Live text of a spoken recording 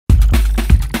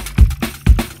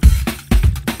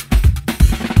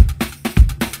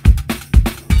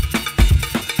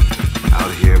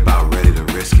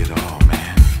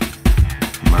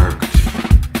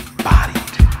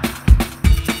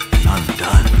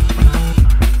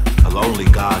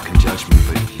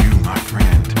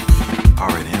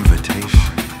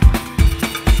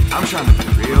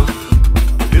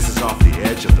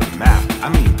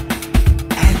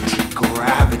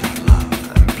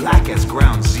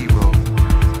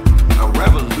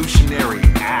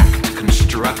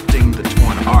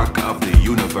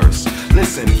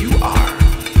Listen, you are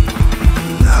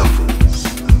levels.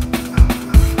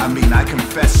 I mean, I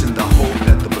confess in the hope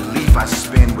that the belief I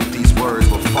spin with these words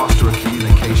will foster a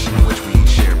communication in which we each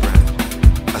share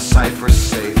breath. A cipher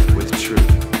safe with truth.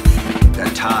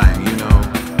 That time, you know,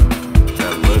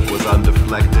 that look was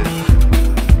undeflected,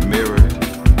 mirrored,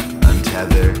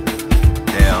 untethered,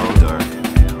 held, or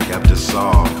kept us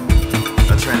all.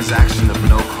 A transaction of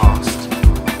no cost.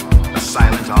 A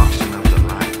silent auction of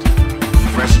delight.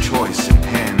 Fresh choice in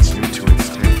hands new to its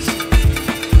taste.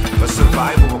 But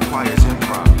survival requires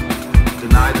improv.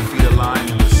 Deny the feet of line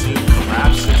and the scene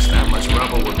collapses. That much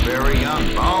rubble with very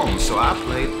young bones. So I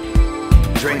played.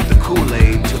 Drank the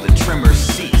Kool-Aid till the tremor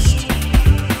ceased.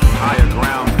 Higher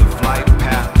ground, the flight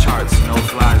path charts,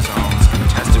 no-fly zones,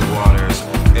 contested waters,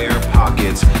 air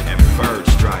pockets, and bird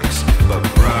strikes. But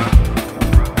bruh,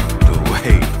 the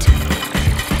weight.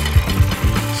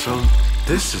 So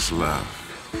this is love.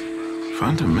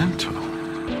 Fundamental.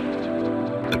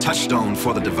 A touchstone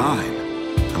for the divine.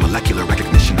 A molecular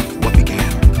recognition of what began.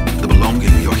 The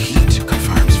belonging your heat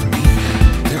confirms for me.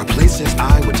 There are places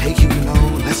I would take you, you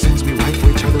know. Lessons we write for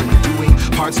each other in the doing.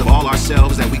 Parts of all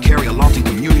ourselves that we carry along in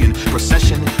communion.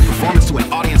 Procession, performance to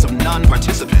an audience of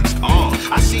non-participants. Oh,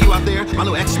 I see you out there, my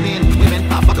little X-Men,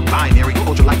 women. I fuck a binary, you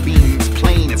hold your light beams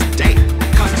plain as day.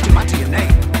 Cousins to my DNA.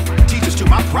 Teachers to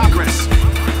my progress.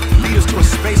 Leaders to a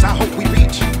space I hope we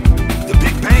reach. The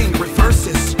Big Bang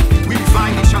reverses. We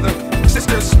refine each other.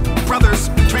 Sisters, brothers,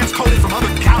 transcoded from other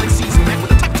galaxies, met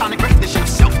with a tectonic recognition of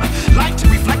self. Light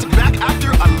reflected back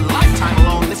after a lifetime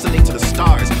alone, listening to the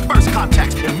stars. First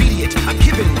contact, immediate, a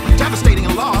given, devastating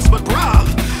a loss, but bruv,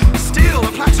 still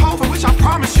a plateau for which I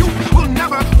promise you will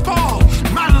never fall.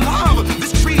 My love,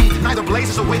 this tree neither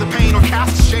blazes away the pain or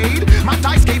casts shade. My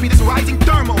dice gave me this rising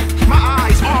thermal. My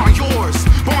eyes are yours.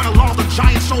 Born aloft the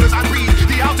giant shoulders I breathe,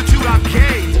 the altitude I've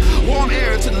gained. Warm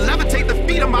air to levitate the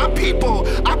feet of my people.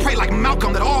 I pray like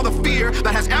Malcolm that all the fear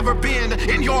that has ever been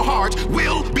in your heart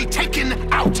will be taken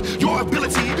out. Your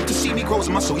ability to see me grow as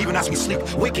muscle even as we sleep,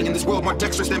 waking in this world more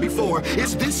dexterous than before.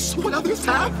 Is this what others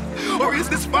have? Or is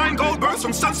this fine gold burst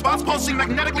from sunspots pulsing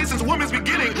magnetically since woman's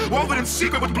beginning, woven in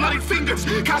secret with bloody fingers,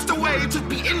 cast away to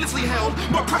be endlessly held,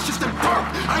 more precious than birth?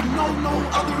 I know no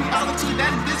other reality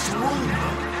than this room.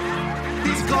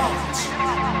 These gods.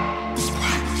 This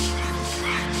practice.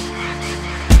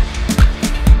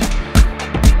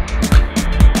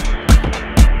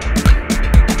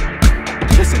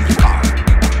 Listen, you are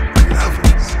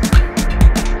levels.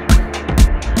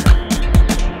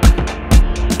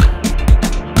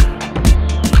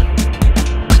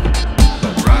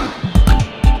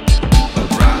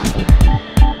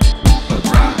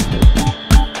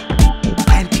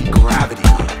 Antigravity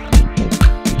Love.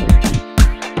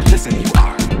 Listen, you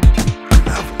are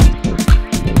levels.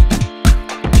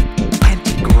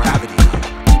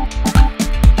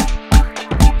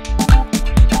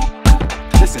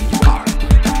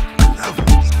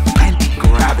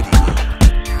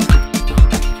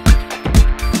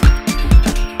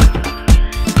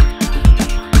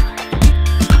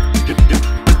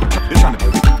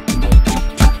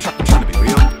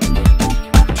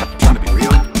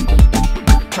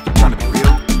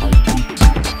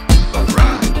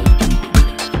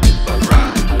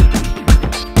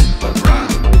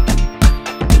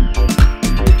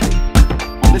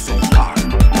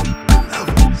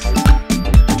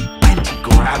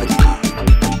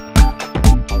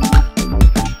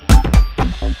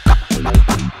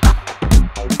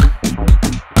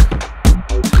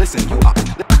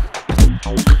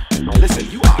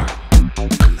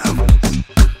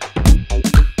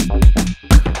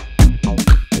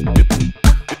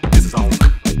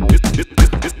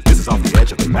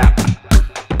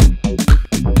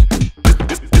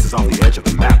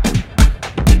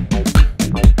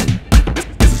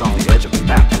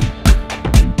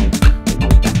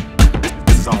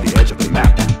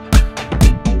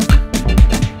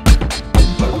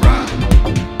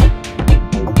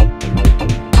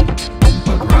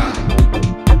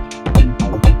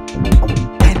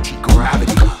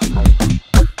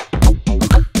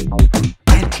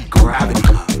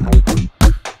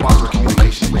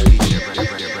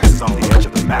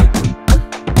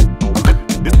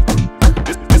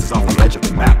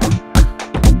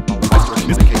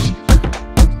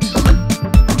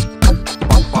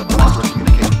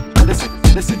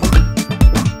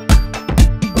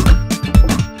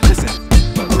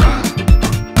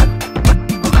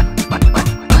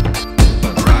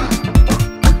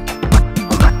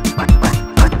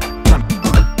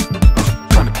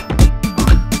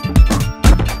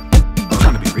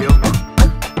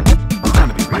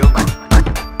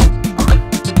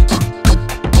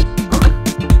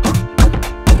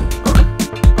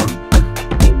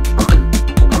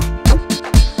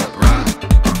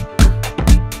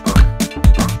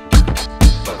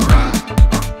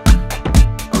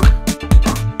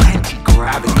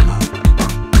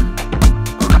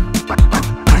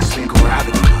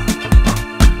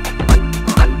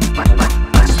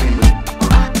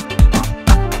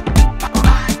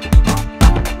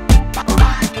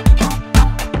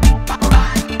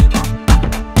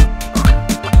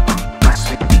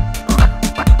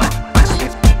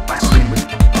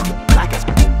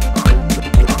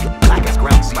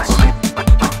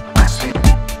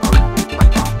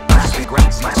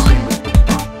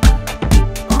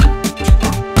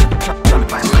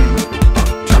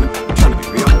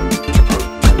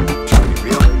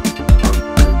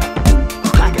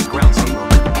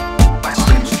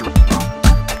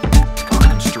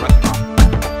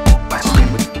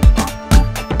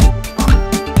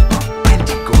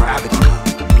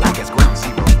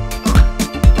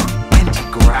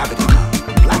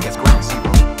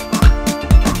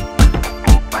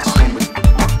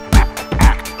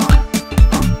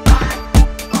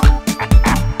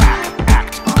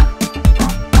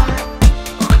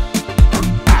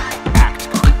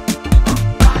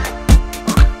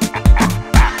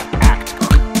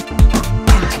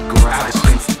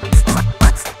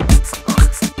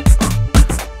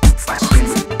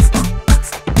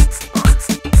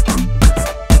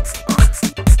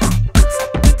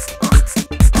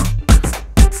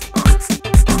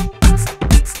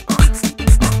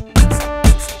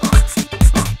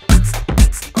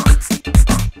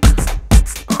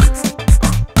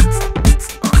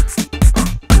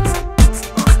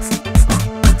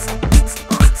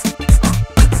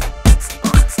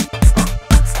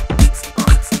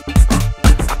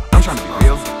 be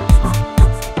real.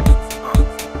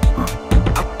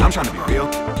 I'm trying to be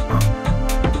real.